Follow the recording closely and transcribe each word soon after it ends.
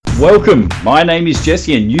Welcome, my name is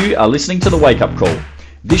Jesse and you are listening to The Wake Up Call.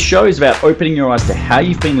 This show is about opening your eyes to how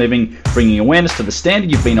you've been living, bringing awareness to the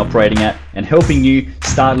standard you've been operating at, and helping you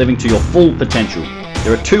start living to your full potential.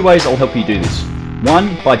 There are two ways I'll help you do this.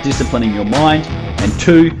 One, by disciplining your mind, and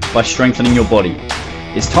two, by strengthening your body.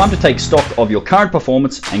 It's time to take stock of your current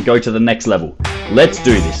performance and go to the next level. Let's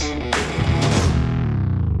do this.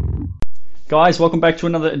 Guys, welcome back to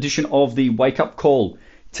another edition of The Wake Up Call.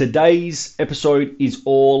 Today's episode is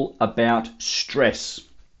all about stress.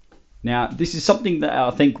 Now, this is something that I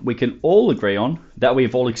think we can all agree on, that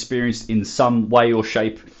we've all experienced in some way or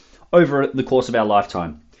shape over the course of our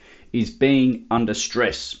lifetime, is being under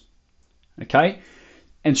stress. Okay?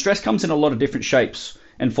 And stress comes in a lot of different shapes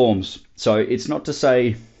and forms. So it's not to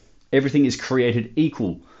say everything is created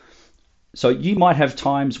equal. So you might have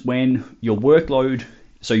times when your workload,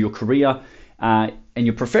 so your career and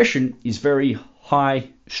your profession is very high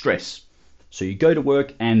stress. So you go to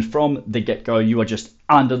work and from the get-go, you are just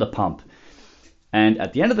under the pump. And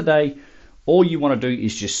at the end of the day, all you want to do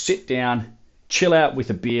is just sit down, chill out with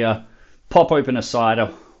a beer, pop open a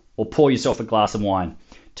cider, or pour yourself a glass of wine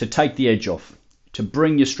to take the edge off, to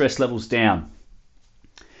bring your stress levels down.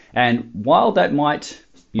 And while that might,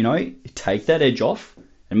 take that edge off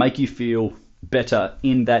and make you feel better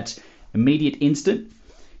in that immediate instant,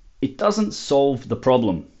 it doesn't solve the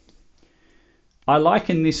problem. I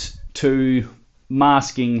liken this to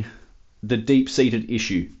masking the deep-seated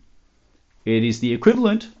issue. It is the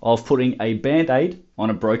equivalent of putting a band-aid on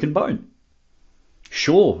a broken bone.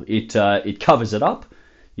 Sure, it covers it up.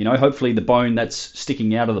 Hopefully the bone that's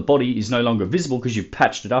sticking out of the body is no longer visible because you've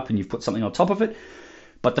patched it up and you've put something on top of it.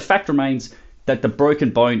 But the fact remains that the broken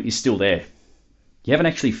bone is still there. You haven't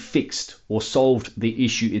actually fixed or solved the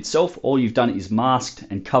issue itself. All you've done is masked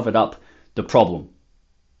and covered up the problem.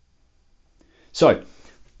 So,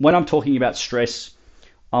 when I'm talking about stress,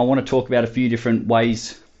 I want to talk about a few different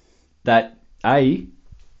ways that A,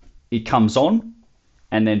 it comes on,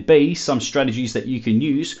 and then B, some strategies that you can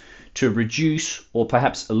use to reduce or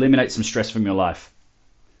perhaps eliminate some stress from your life.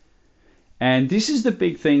 And this is the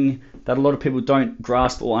big thing that a lot of people don't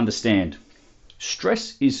grasp or understand.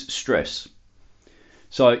 Stress is stress.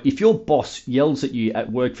 So if your boss yells at you at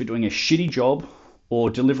work for doing a shitty job or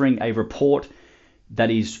delivering a report that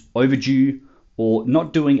is overdue or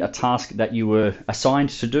not doing a task that you were assigned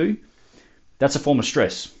to do, that's a form of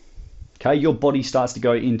stress. Okay, your body starts to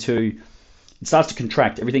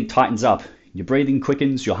contract, everything tightens up. Your breathing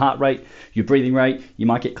quickens, your heart rate, your breathing rate, you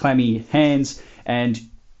might get clammy hands, and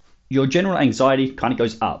your general anxiety kind of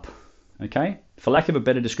goes up. Okay, for lack of a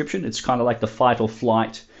better description, it's kind of like the fight or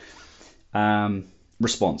flight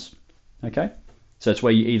response. Okay, so it's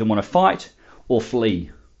where you either want to fight or flee.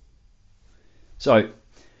 So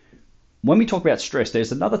when we talk about stress,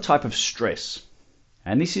 there's another type of stress,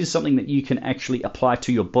 and this is something that you can actually apply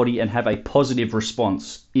to your body and have a positive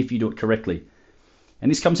response if you do it correctly.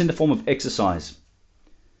 And this comes in the form of exercise.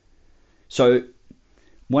 So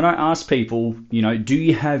when I ask people, do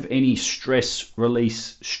you have any stress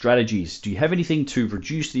release strategies? Do you have anything to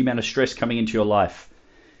reduce the amount of stress coming into your life?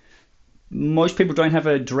 Most people don't have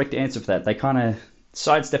a direct answer for that. They kind of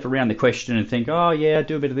sidestep around the question and think, oh yeah,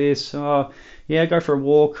 do a bit of this. Oh yeah, go for a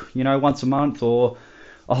walk, once a month, or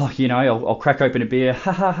I'll crack open a beer.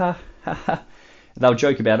 Ha ha ha ha ha. They'll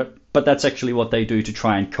joke about it, but that's actually what they do to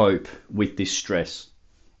try and cope with this stress.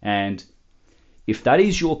 And if that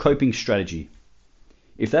is your coping strategy,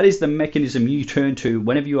 if that is the mechanism you turn to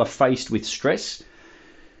whenever you are faced with stress,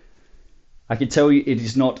 I can tell you it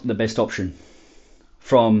is not the best option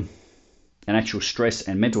from an actual stress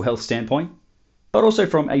and mental health standpoint, but also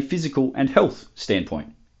from a physical and health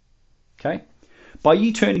standpoint. Okay? By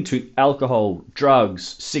you turning to alcohol,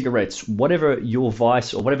 drugs, cigarettes, whatever your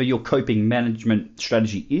vice or whatever your coping management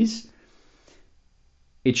strategy is,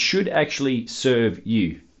 it should actually serve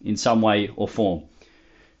you in some way or form.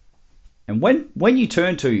 And when you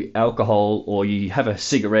turn to alcohol or you have a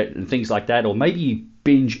cigarette and things like that, or maybe you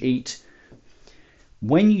binge eat,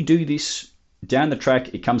 when you do this down the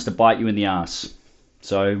track, it comes to bite you in the ass.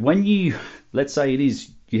 So when let's say it is,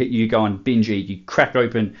 you go and binge eat, you crack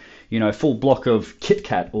open, a full block of Kit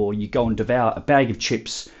Kat, or you go and devour a bag of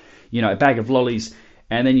chips, a bag of lollies,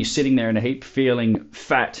 and then you're sitting there in a heap feeling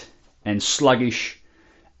fat and sluggish,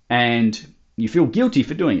 and you feel guilty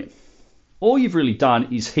for doing it. All you've really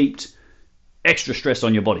done is heaped extra stress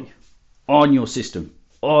on your body, on your system,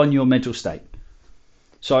 on your mental state.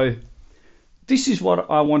 So this is what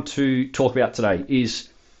I want to talk about today, is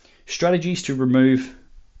strategies to remove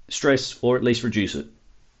stress or at least reduce it.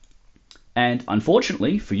 And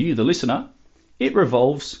unfortunately for you, the listener, it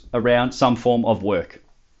revolves around some form of work.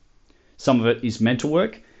 Some of it is mental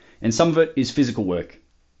work, and some of it is physical work.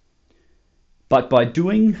 But by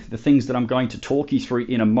doing the things that I'm going to talk you through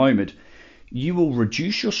in a moment, you will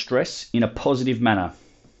reduce your stress in a positive manner,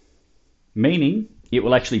 meaning it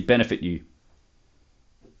will actually benefit you.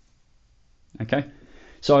 Okay,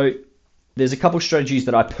 so there's a couple of strategies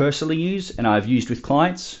that I personally use and I've used with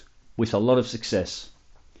clients with a lot of success.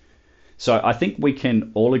 So I think we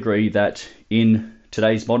can all agree that in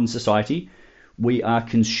today's modern society, we are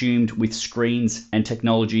consumed with screens and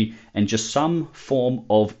technology and just some form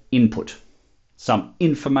of input, some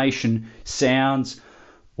information, sounds,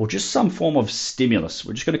 or just some form of stimulus.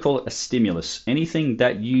 We're just going to call it a stimulus. Anything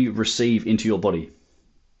that you receive into your body.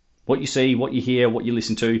 What you see, what you hear, what you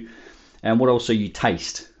listen to, and what also you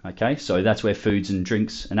taste. Okay, so that's where foods and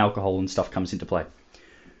drinks and alcohol and stuff comes into play.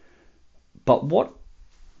 But what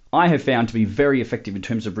I have found to be very effective in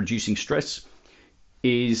terms of reducing stress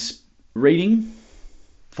is reading,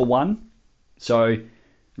 for one. So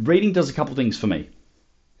reading does a couple things for me.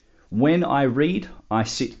 When I read, I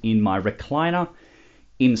sit in my recliner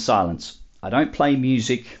in silence. I don't play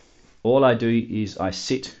music. All I do is I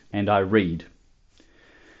sit and I read.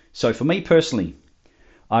 So for me personally,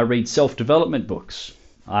 I read self-development books.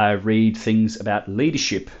 I read things about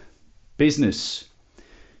leadership, business,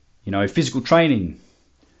 physical training.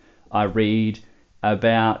 I read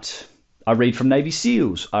from Navy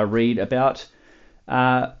SEALs. I read about,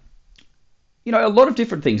 a lot of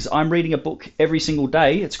different things. I'm reading a book every single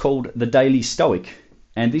day. It's called The Daily Stoic.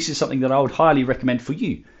 And this is something that I would highly recommend for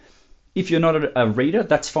you. If you're not a reader,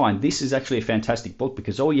 that's fine. This is actually a fantastic book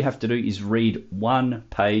because all you have to do is read 1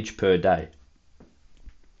 page per day.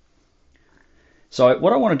 So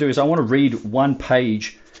what I want to do is I want to read 1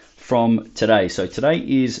 page from today. So today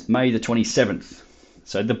is May the 27th.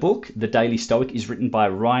 So the book, The Daily Stoic, is written by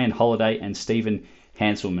Ryan Holiday and Stephen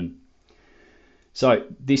Hanselman. So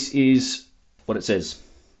this is what it says.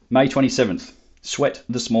 May 27th, sweat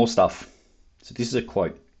the small stuff. So this is a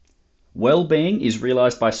quote. Well-being is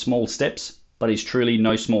realized by small steps, but is truly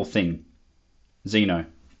no small thing. Zeno.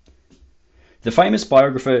 The famous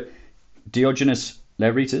biographer Diogenes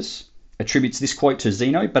Laertius attributes this quote to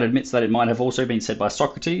Zeno, but admits that it might have also been said by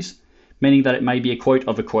Socrates, meaning that it may be a quote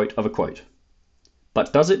of a quote of a quote.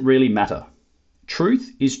 But does it really matter?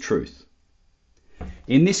 Truth is truth.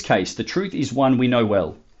 In this case, the truth is one we know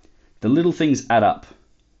well. The little things add up.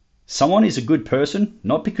 Someone is a good person,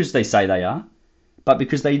 not because they say they are, but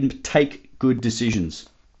because they take good decisions.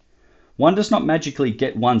 One does not magically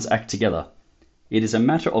get one's act together. It is a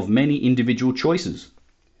matter of many individual choices.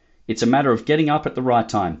 It's a matter of getting up at the right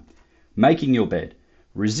time, making your bed,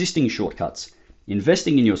 resisting shortcuts,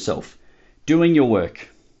 investing in yourself, doing your work.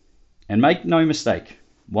 And make no mistake,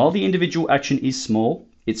 while the individual action is small,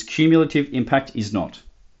 its cumulative impact is not.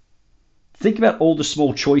 Think about all the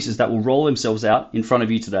small choices that will roll themselves out in front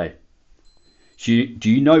of you today. Do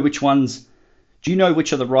you know which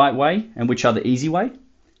are the right way and which are the easy way?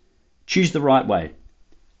 Choose the right way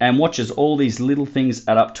and watch as all these little things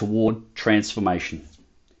add up toward transformation.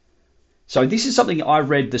 So this is something I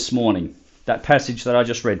read this morning, that passage that I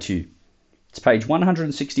just read to you. It's page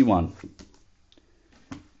 161.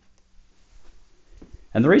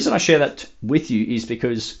 And the reason I share that with you is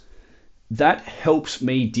because that helps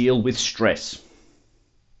me deal with stress.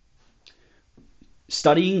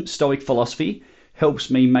 Studying Stoic philosophy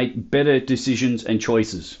helps me make better decisions and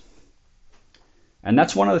choices. And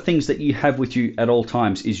that's one of the things that you have with you at all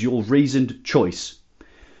times is your reasoned choice.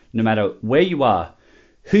 No matter where you are,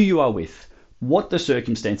 who you are with, what the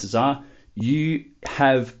circumstances are, you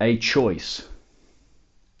have a choice.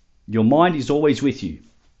 Your mind is always with you.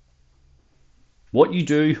 What you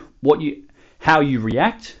do, how you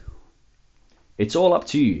react, it's all up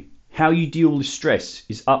to you. How you deal with stress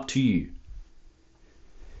is up to you.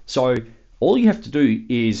 So all you have to do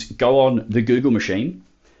is go on the Google machine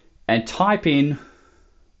and type in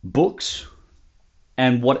books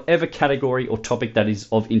and whatever category or topic that is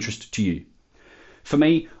of interest to you. For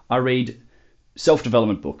me, I read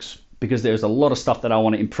self-development books because there's a lot of stuff that I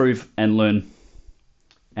want to improve and learn.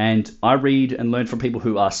 And I read and learn from people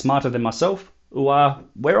who are smarter than myself, who are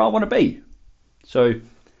where I want to be. So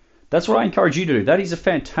that's what I encourage you to do. That is a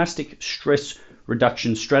fantastic stress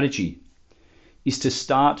reduction strategy, is to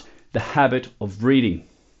start the habit of reading.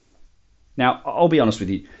 Now, I'll be honest with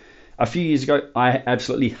you. A few years ago, I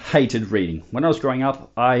absolutely hated reading. When I was growing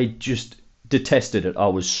up, I just detested it. I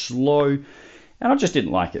was slow and I just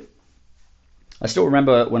didn't like it. I still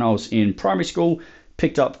remember when I was in primary school,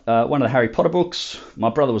 picked up one of the Harry Potter books. My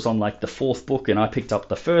brother was on like the 4th book and I picked up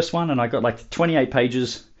the first one and I got like 28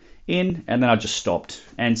 pages in and then I just stopped.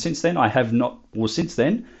 And since then, I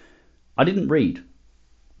didn't read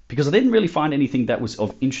because I didn't really find anything that was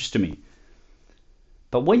of interest to me.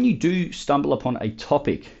 But when you do stumble upon a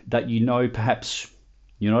topic that you know perhaps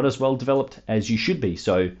you're not as well developed as you should be,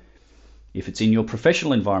 so if it's in your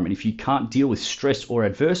professional environment, if you can't deal with stress or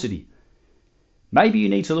adversity, maybe you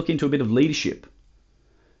need to look into a bit of leadership.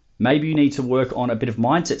 Maybe you need to work on a bit of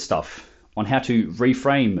mindset stuff, on how to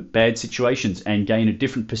reframe bad situations and gain a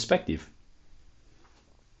different perspective.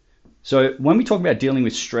 So when we talk about dealing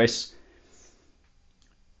with stress,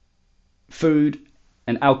 food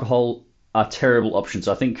and alcohol are terrible options.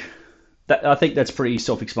 I think that's pretty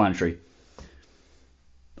self-explanatory.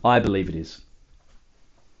 I believe it is.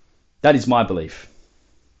 That is my belief.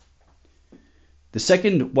 The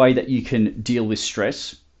second way that you can deal with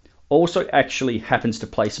stress also actually happens to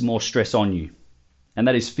place more stress on you, and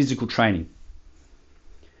that is physical training.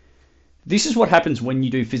 This is what happens when you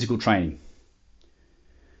do physical training.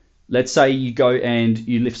 Let's say you go and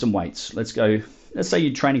you lift some weights. Let's say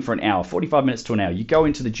you're training for an hour, 45 minutes to an hour. You go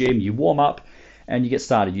into the gym, you warm up, and you get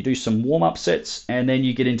started. You do some warm-up sets, and then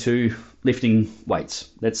you get into lifting weights.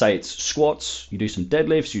 Let's say it's squats, you do some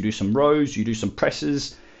deadlifts, you do some rows, you do some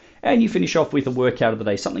presses, and you finish off with a workout of the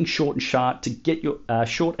day, something short and sharp to get your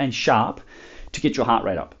heart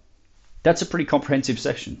rate up. That's a pretty comprehensive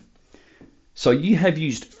session. So you have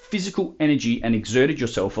used physical energy and exerted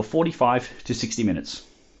yourself for 45 to 60 minutes.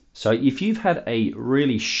 So if you've had a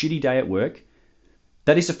really shitty day at work,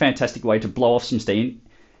 that is a fantastic way to blow off some steam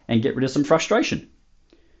and get rid of some frustration.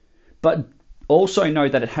 But also know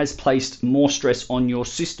that it has placed more stress on your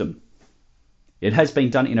system. It has been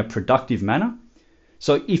done in a productive manner.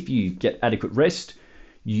 So if you get adequate rest,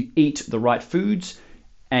 you eat the right foods,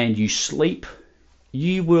 and you sleep,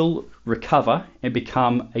 you will recover and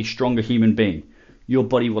become a stronger human being. Your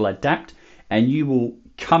body will adapt, and you will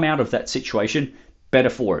come out of that situation better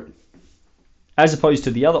for it. As opposed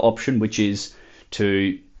to the other option, which is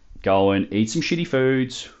to go and eat some shitty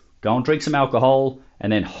foods, go and drink some alcohol,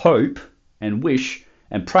 and then hope and wish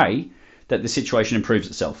and pray that the situation improves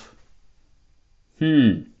itself.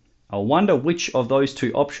 I wonder which of those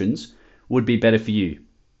two options would be better for you.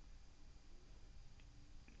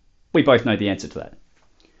 We both know the answer to that.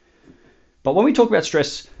 But when we talk about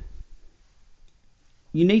stress,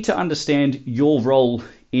 you need to understand your role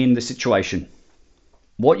in the situation,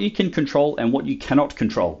 what you can control and what you cannot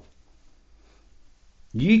control.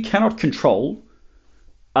 You cannot control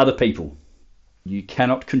other people. You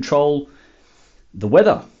cannot control the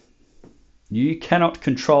weather. You cannot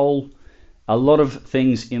control a lot of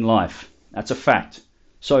things in life. That's a fact.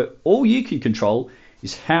 So all you can control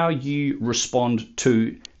is how you respond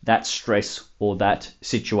to that stress or that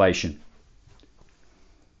situation.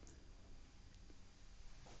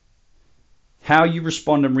 How you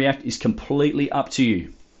respond and react is completely up to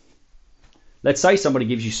you. Let's say somebody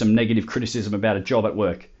gives you some negative criticism about a job at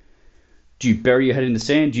work. Do you bury your head in the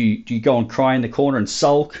sand? Do you go and cry in the corner and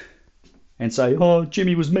sulk and say, oh,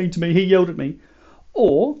 Jimmy was mean to me, he yelled at me?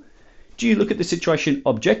 Or do you look at the situation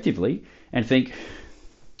objectively and think,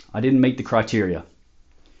 I didn't meet the criteria.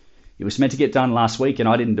 It was meant to get done last week and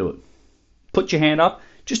I didn't do it. Put your hand up.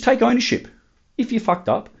 Just take ownership. If you fucked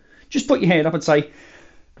up, just put your hand up and say,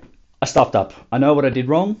 I stuffed up. I know what I did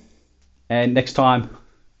wrong, and next time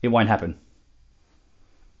it won't happen.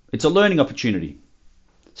 It's a learning opportunity.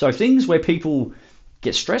 So things where people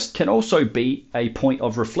get stressed can also be a point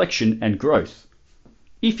of reflection and growth,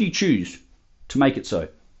 if you choose to make it so.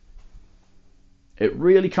 It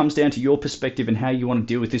really comes down to your perspective and how you want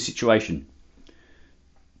to deal with this situation.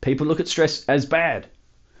 People look at stress as bad.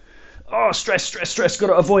 Oh, stress, got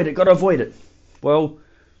to avoid it. Well,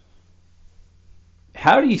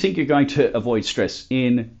 how do you think you're going to avoid stress?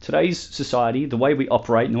 In today's society, the way we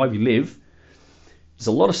operate and the way we live, there's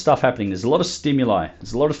a lot of stuff happening. There's a lot of stimuli.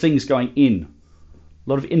 There's a lot of things going in. A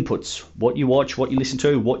lot of inputs. What you watch, what you listen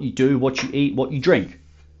to, what you do, what you eat, what you drink.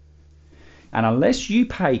 And unless you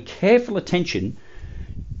pay careful attention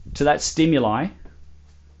to that stimuli,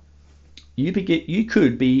 you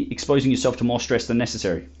could be exposing yourself to more stress than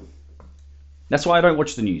necessary. That's why I don't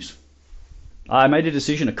watch the news. I made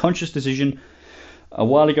a conscious decision a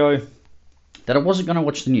while ago that I wasn't going to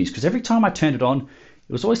watch the news, because every time I turned it on,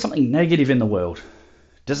 it was always something negative in the world.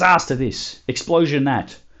 Disaster this, explosion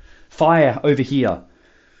that, fire over here,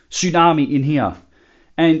 tsunami in here.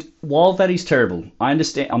 And while that is terrible, I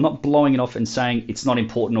understand, I'm not blowing it off and saying it's not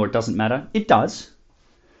important or it doesn't matter. It does.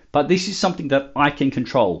 But this is something that I can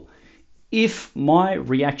control. If my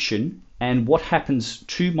reaction and what happens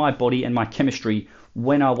to my body and my chemistry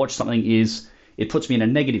when I watch something is it puts me in a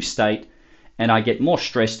negative state and I get more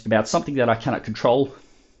stressed about something that I cannot control,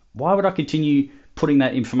 why would I continue putting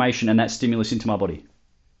that information and that stimulus into my body?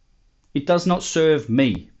 It does not serve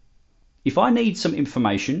me. If I need some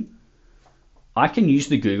information, I can use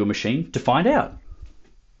the Google machine to find out.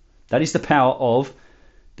 That is the power of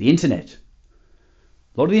the internet.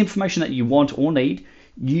 A lot of the information that you want or need,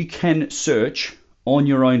 you can search on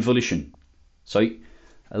your own volition. So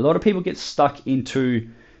a lot of people get stuck into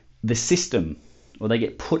the system, or they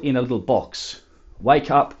get put in a little box.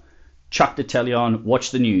 Wake up, chuck the telly on,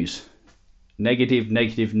 watch the news. Negative,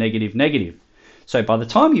 negative, negative, negative. So by the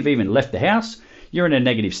time you've even left the house, you're in a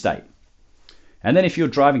negative state. And then if you're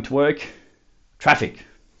driving to work, traffic.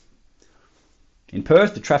 In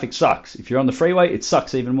Perth, the traffic sucks. If you're on the freeway, it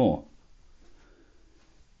sucks even more.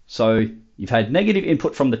 So you've had negative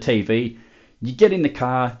input from the TV. You get in the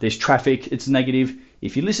car, there's traffic, it's negative.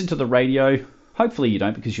 If you listen to the radio, hopefully you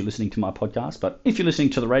don't because you're listening to my podcast, but if you're listening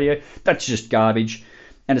to the radio, that's just garbage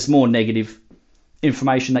and it's more negative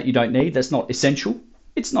information that you don't need. That's not essential.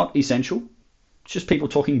 It's not essential. It's just people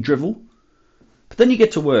talking drivel. But then you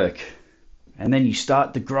get to work and then you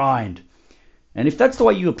start the grind. And if that's the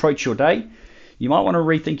way you approach your day, you might want to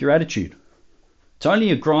rethink your attitude. It's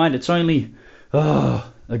only a grind. It's only a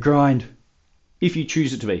grind if you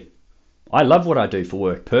choose it to be. I love what I do for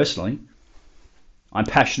work personally. I'm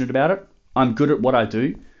passionate about it. I'm good at what I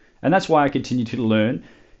do. And that's why I continue to learn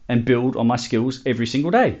and build on my skills every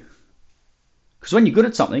single day. Because when you're good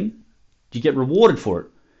at something, you get rewarded for it.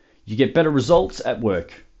 You get better results at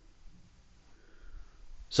work.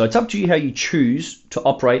 So it's up to you how you choose to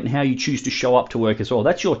operate and how you choose to show up to work as well.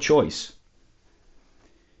 That's your choice.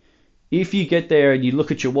 If you get there and you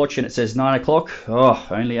look at your watch and it says 9 o'clock,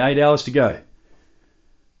 only 8 hours to go.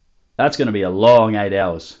 That's going to be a long 8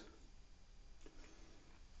 hours.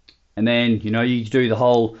 And then, you do the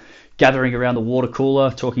whole gathering around the water cooler,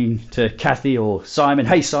 talking to Kathy or Simon.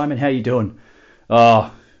 Hey, Simon, how you doing?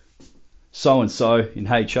 So-and-so in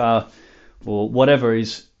HR or whatever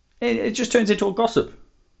is. It just turns into a gossip.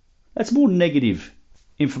 That's more negative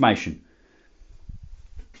information.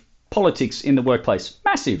 Politics in the workplace,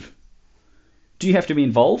 massive. Do you have to be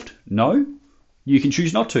involved? No. You can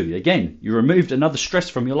choose not to. Again, you removed another stress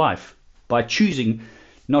from your life by choosing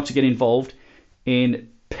not to get involved in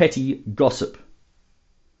petty gossip.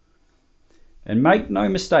 And make no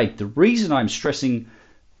mistake, the reason I'm stressing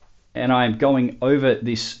and I'm going over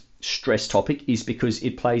this stress topic is because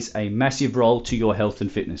it plays a massive role to your health and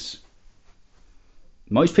fitness.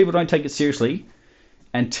 Most people don't take it seriously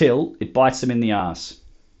until it bites them in the ass.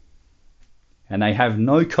 And they have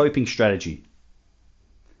no coping strategy.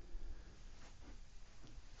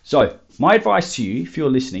 So, my advice to you, if you're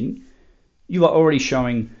listening, you are already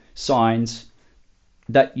showing signs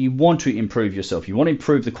that you want to improve yourself. You want to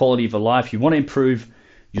improve the quality of your life. You want to improve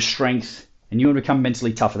your strength. And you want to become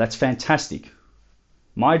mentally tougher. That's fantastic.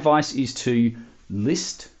 My advice is to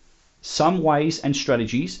list some ways and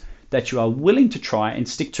strategies that you are willing to try and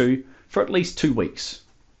stick to for at least 2 weeks.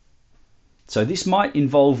 So this might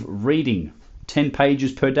involve reading 10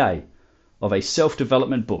 pages per day of a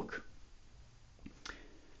self-development book.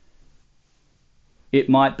 It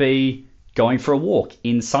might be going for a walk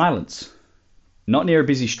in silence, not near a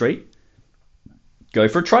busy street. Go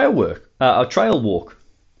for a trail walk.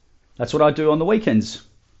 That's what I do on the weekends.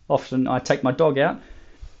 Often I take my dog out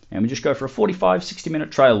and we just go for a 45,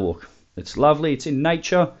 60-minute trail walk. It's lovely. It's in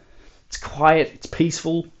nature. It's quiet. It's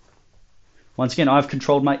peaceful. Once again, I've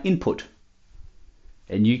controlled my input.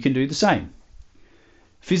 And you can do the same.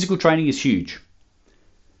 Physical training is huge.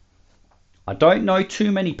 I don't know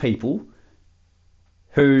too many people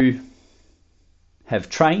who have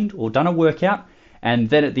trained or done a workout and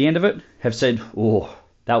then at the end of it have said,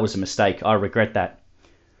 that was a mistake. I regret that.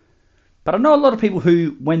 But I know a lot of people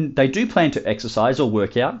who, when they do plan to exercise or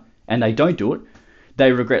work out and they don't do it,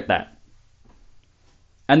 they regret that.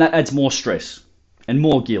 And that adds more stress and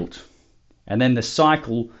more guilt. And then the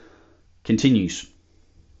cycle continues.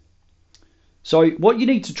 So what you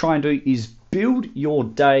need to try and do is build your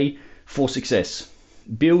day for success.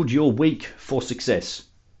 Build your week for success.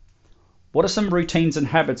 What are some routines and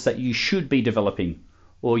habits that you should be developing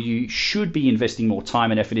or you should be investing more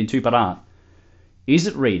time and effort into but aren't? Is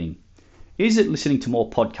it reading? Is it listening to more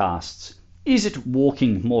podcasts? Is it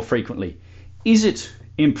walking more frequently? Is it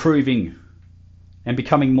improving and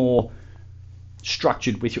becoming more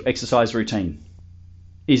structured with your exercise routine?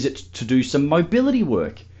 Is it to do some mobility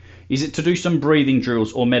work? Is it to do some breathing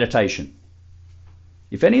drills or meditation?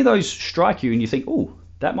 If any of those strike you and you think,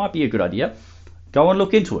 that might be a good idea, go and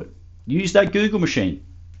look into it. Use that Google machine.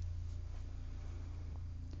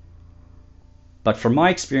 But from my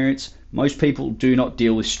experience, most people do not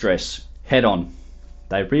deal with stress head on.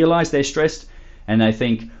 They realize they're stressed and they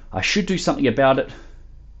think, I should do something about it.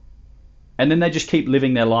 And then they just keep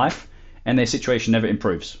living their life and their situation never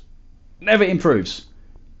improves. never improves.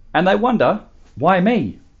 And they wonder, why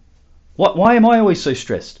me? Why am I always so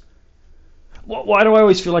stressed? Why do I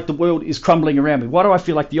always feel like the world is crumbling around me? Why do I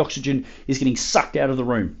feel like the oxygen is getting sucked out of the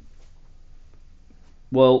room?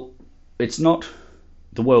 Well, it's not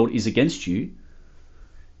the world is against you.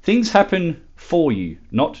 Things happen for you,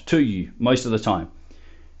 not to you, most of the time.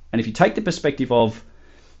 And if you take the perspective of,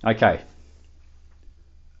 okay,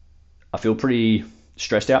 I feel pretty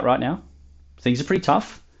stressed out right now. Things are pretty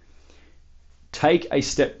tough. Take a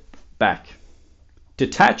step back.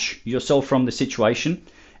 Detach yourself from the situation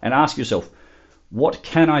and ask yourself, what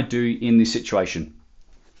can I do in this situation?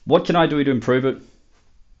 What can I do to improve it?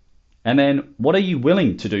 And then what are you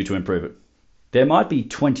willing to do to improve it? There might be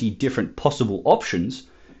 20 different possible options,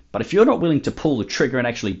 but if you're not willing to pull the trigger and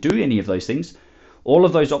actually do any of those things, all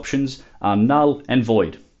of those options are null and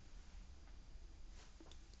void.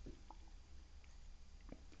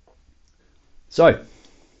 So,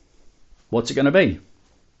 what's it going to be?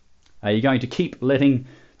 Are you going to keep letting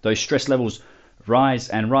those stress levels rise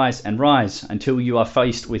and rise and rise until you are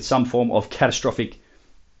faced with some form of catastrophic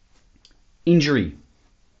injury,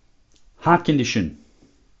 heart condition,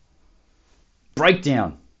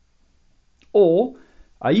 breakdown? Or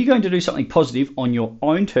are you going to do something positive on your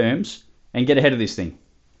own terms and get ahead of this thing?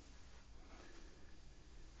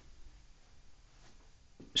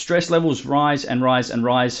 Stress levels rise and rise and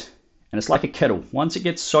rise, and it's like a kettle. Once it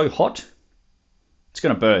gets so hot, it's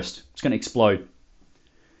going to burst. It's going to explode.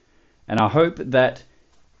 And I hope that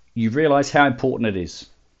you realize how important it is.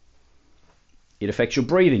 It affects your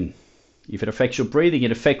breathing. If it affects your breathing,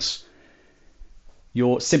 it affects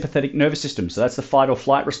your sympathetic nervous system. So that's the fight or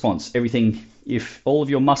flight response. Everything, if all of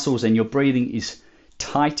your muscles and your breathing is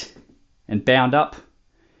tight and bound up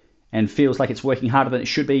and feels like it's working harder than it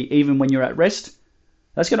should be, even when you're at rest,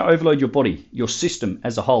 that's going to overload your body, your system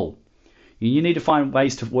as a whole. You need to find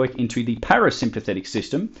ways to work into the parasympathetic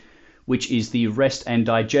system, which is the rest and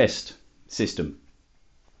digest system.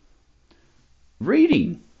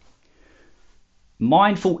 Reading.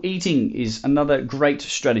 Mindful eating is another great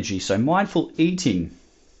strategy. So mindful eating,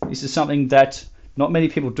 this is something that not many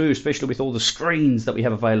people do, especially with all the screens that we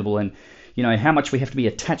have available and how much we have to be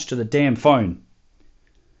attached to the damn phone.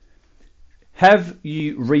 Have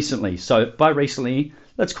you recently, so by recently,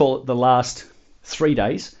 let's call it the last 3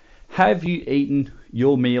 days, have you eaten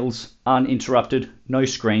your meals uninterrupted, no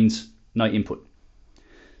screens, no input?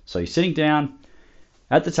 So you're sitting down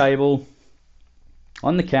at the table,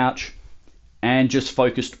 on the couch, and just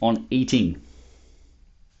focused on eating.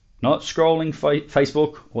 Not scrolling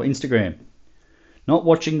Facebook or Instagram, not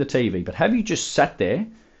watching the TV, but have you just sat there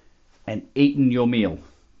and eaten your meal?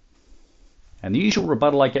 And the usual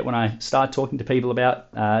rebuttal I get when I start talking to people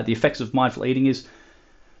about the effects of mindful eating is,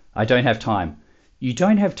 I don't have time. You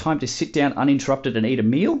don't have time to sit down uninterrupted and eat a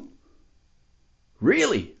meal?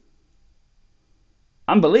 Really?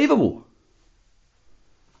 Unbelievable.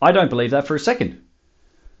 I don't believe that for a second.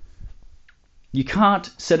 You can't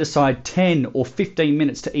set aside 10 or 15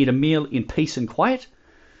 minutes to eat a meal in peace and quiet?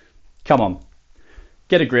 Come on.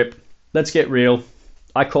 Get a grip. Let's get real.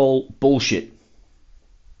 I call bullshit.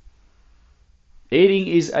 Eating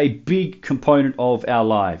is a big component of our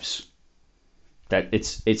lives. That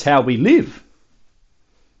it's how we live.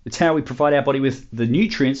 It's how we provide our body with the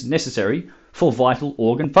nutrients necessary for vital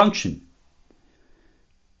organ function,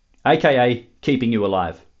 aka keeping you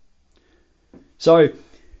alive. So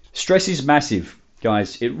stress is massive,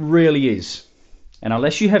 guys. It really is. And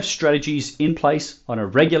unless you have strategies in place on a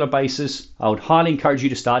regular basis, I would highly encourage you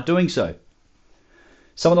to start doing so.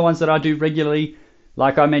 Some of the ones that I do regularly,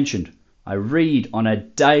 like I mentioned, I read on a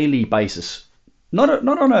daily basis. Not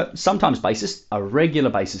on a sometimes basis, a regular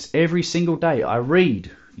basis. Every single day I read.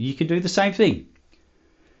 You can do the same thing.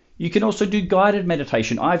 You can also do guided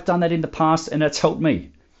meditation. I've done that in the past and that's helped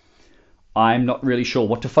me. I'm not really sure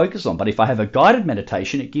what to focus on, but if I have a guided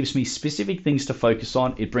meditation, it gives me specific things to focus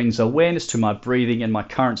on. It brings awareness to my breathing and my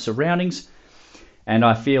current surroundings, and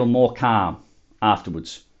I feel more calm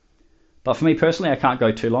afterwards. But for me personally, I can't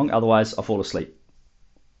go too long, otherwise I fall asleep.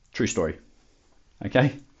 True story.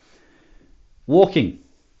 Okay? Walking.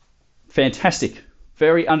 Fantastic.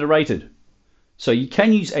 Very underrated. So you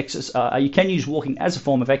can use walking as a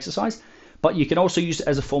form of exercise, but you can also use it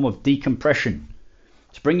as a form of decompression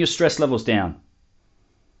to bring your stress levels down.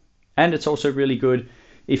 And it's also really good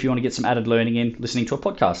if you want to get some added learning in listening to a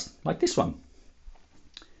podcast like this one.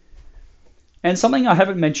 And something I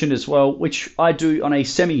haven't mentioned as well, which I do on a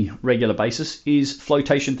semi-regular basis, is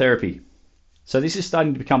flotation therapy. So this is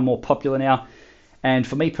starting to become more popular now, and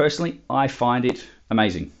for me personally, I find it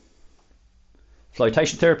amazing.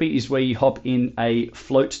 Flotation therapy is where you hop in a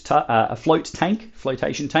flotation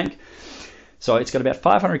tank. So it's got about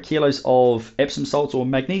 500 kilos of Epsom salts or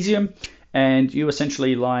magnesium, and you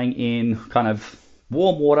essentially lying in kind of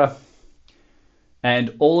warm water,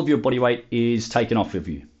 and all of your body weight is taken off of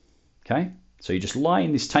you. Okay, so you just lie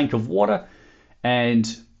in this tank of water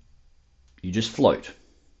and you just float.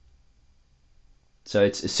 So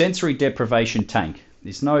it's a sensory deprivation tank.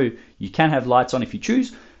 You can have lights on if you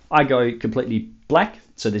choose. I go completely black,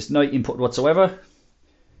 so there's no input whatsoever,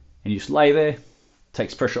 and you just lay there.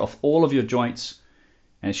 Takes pressure off all of your joints,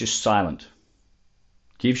 and it's just silent.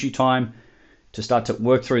 Gives you time to start to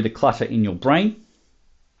work through the clutter in your brain,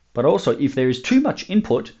 but also if there is too much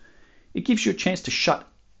input, it gives you a chance to shut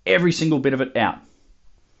every single bit of it out.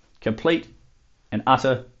 Complete and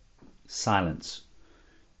utter silence.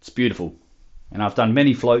 It's beautiful, and I've done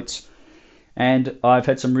many floats, and I've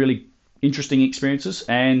had some really interesting experiences,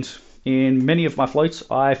 and in many of my floats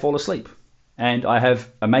I fall asleep, and I have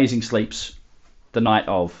amazing sleeps the night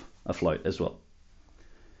of a float as well.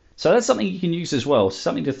 So that's something you can use as well,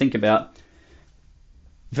 something to think about.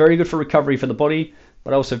 Very good for recovery for the body,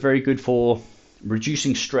 but also very good for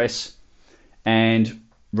reducing stress and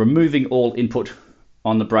removing all input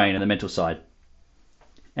on the brain and the mental side.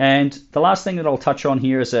 And the last thing that I'll touch on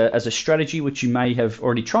here as a strategy, which you may have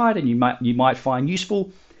already tried and you might find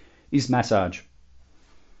useful, is massage.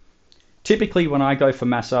 Typically when I go for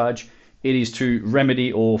massage, it is to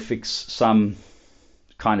remedy or fix some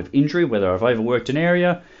kind of injury, whether I've overworked an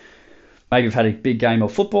area, maybe I've had a big game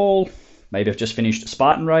of football, maybe I've just finished a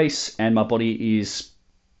Spartan race and my body is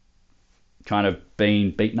kind of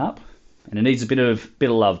being beaten up and it needs a bit of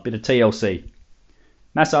love, bit of TLC.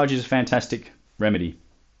 Massage is a fantastic remedy.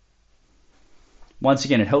 Once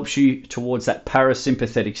again, it helps you towards that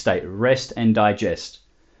parasympathetic state, rest and digest.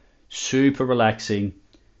 Super relaxing,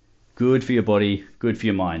 good for your body, good for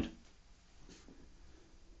your mind.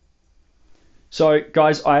 So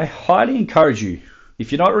guys, I highly encourage you,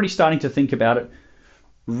 if you're not already starting to think about it,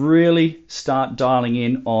 really start dialing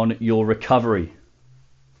in on your recovery.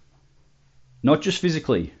 Not just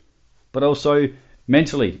physically, but also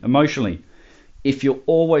mentally, emotionally. If you're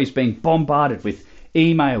always being bombarded with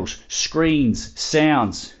emails, screens,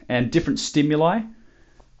 sounds, and different stimuli,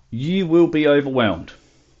 you will be overwhelmed.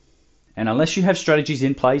 And unless you have strategies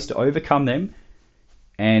in place to overcome them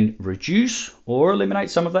and reduce or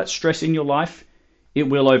eliminate some of that stress in your life, it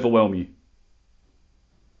will overwhelm you.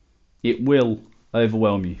 It will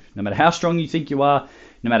overwhelm you. No matter how strong you think you are,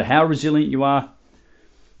 no matter how resilient you are,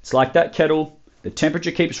 it's like that kettle. The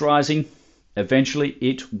temperature keeps rising. Eventually,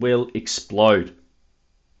 it will explode.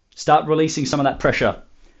 Start releasing some of that pressure.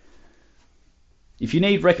 If you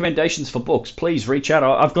need recommendations for books, please reach out.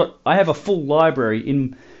 I have a full library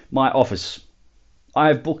in my office. I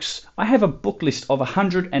have a book list of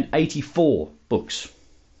 184 books.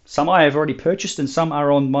 Some I have already purchased and some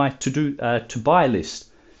are on my to buy list.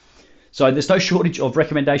 So there's no shortage of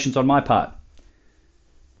recommendations on my part.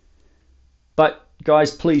 But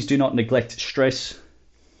guys, please do not neglect stress.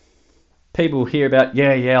 People hear about,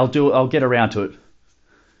 I'll get around to it.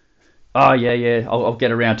 Oh, I'll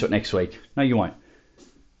get around to it next week. No, you won't.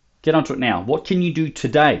 Get onto it now. What can you do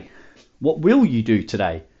today? What will you do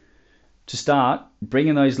today to start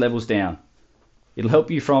bringing those levels down? It'll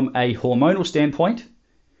help you from a hormonal standpoint.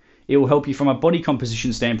 It will help you from a body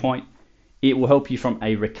composition standpoint. It will help you from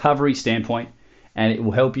a recovery standpoint. And it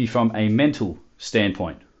will help you from a mental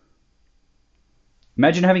standpoint.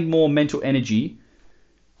 Imagine having more mental energy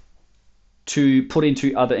to put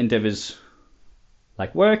into other endeavors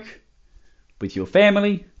like work, with your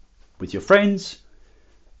family, with your friends,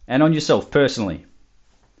 and on yourself personally.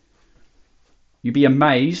 You'd be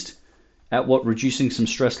amazed at what reducing some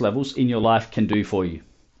stress levels in your life can do for you.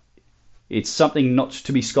 It's something not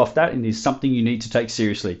to be scoffed at, and is something you need to take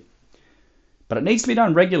seriously. But it needs to be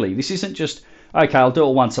done regularly. This isn't just, okay, I'll do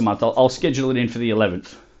it once a month. I'll schedule it in for the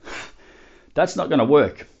 11th. That's not going to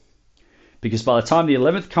work. Because by the time the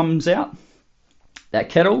 11th comes out, that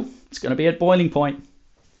kettle, it's going to be at boiling point.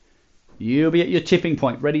 You'll be at your tipping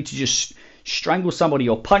point, ready to just strangle somebody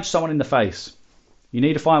or punch someone in the face. You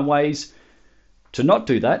need to find ways to not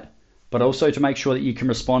do that, but also to make sure that you can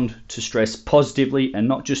respond to stress positively and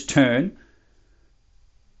not just turn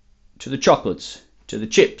to the chocolates, to the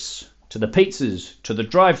chips, to the pizzas, to the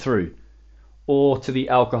drive-through, or to the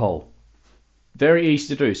alcohol. Very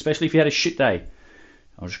easy to do, especially if you had a shit day.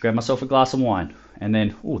 I'll just grab myself a glass of wine, and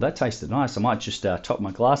then, oh, that tasted nice. I might just top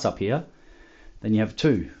my glass up here. Then you have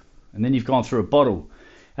two, and then you've gone through a bottle,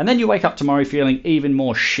 and then you wake up tomorrow feeling even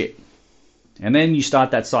more shit. And then you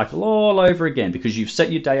start that cycle all over again because you've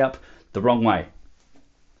set your day up the wrong way.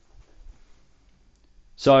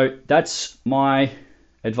 So that's my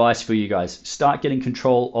advice for you guys. Start getting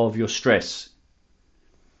control of your stress.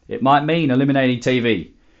 It might mean eliminating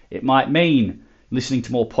TV. It might mean listening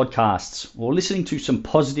to more podcasts or listening to some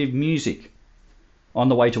positive music on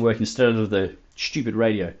the way to work instead of the stupid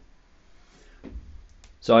radio.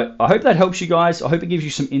 So I hope that helps you guys. I hope it gives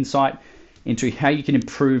you some insight into how you can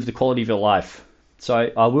improve the quality of your life.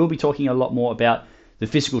 So I will be talking a lot more about the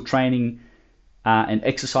physical training and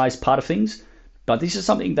exercise part of things, but this is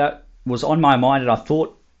something that was on my mind, and I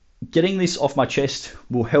thought getting this off my chest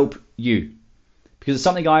will help you because it's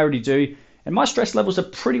something I already do, and my stress levels are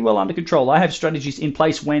pretty well under control. I have strategies in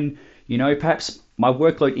place when, perhaps my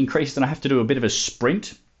workload increases and I have to do a bit of a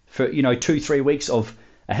sprint for, 2-3 weeks of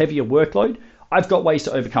a heavier workload. I've got ways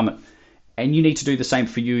to overcome it, and you need to do the same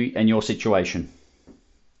for you and your situation.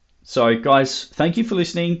 So guys, thank you for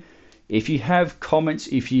listening. If you have comments,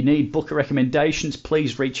 if you need book recommendations,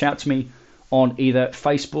 please reach out to me on either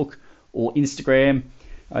Facebook or Instagram.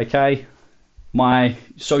 Okay, my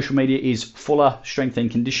social media is Fuller Strength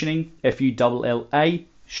and Conditioning, Fulla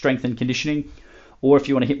Strength and Conditioning. Or if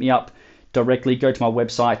you want to hit me up directly, go to my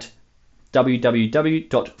website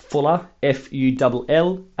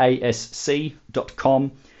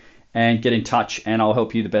www.fullalasc.com and get in touch, and I'll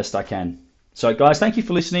help you the best I can. So guys, thank you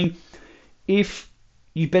for listening. If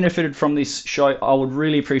you benefited from this show, I would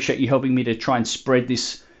really appreciate you helping me to try and spread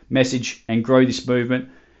this message and grow this movement.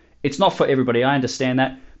 It's not for everybody, I understand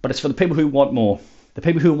that, but it's for the people who want more, the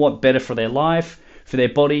people who want better for their life, for their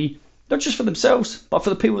body, not just for themselves, but for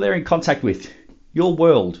the people they're in contact with, your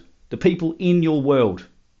world, the people in your world.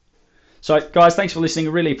 So guys, thanks for listening.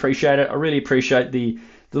 I really appreciate it. I really appreciate the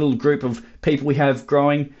little group of people we have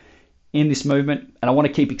growing in this movement, and I want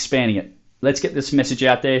to keep expanding it. Let's get this message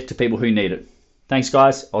out there to people who need it. Thanks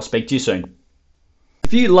guys, I'll speak to you soon.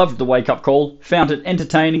 If you loved the Wake Up Call, found it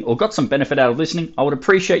entertaining, or got some benefit out of listening, I would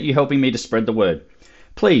appreciate you helping me to spread the word.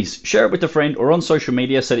 Please share it with a friend or on social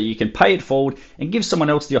media so that you can pay it forward and give someone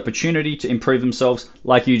else the opportunity to improve themselves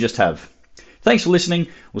like you just have. Thanks for listening.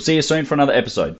 We'll see you soon for another episode.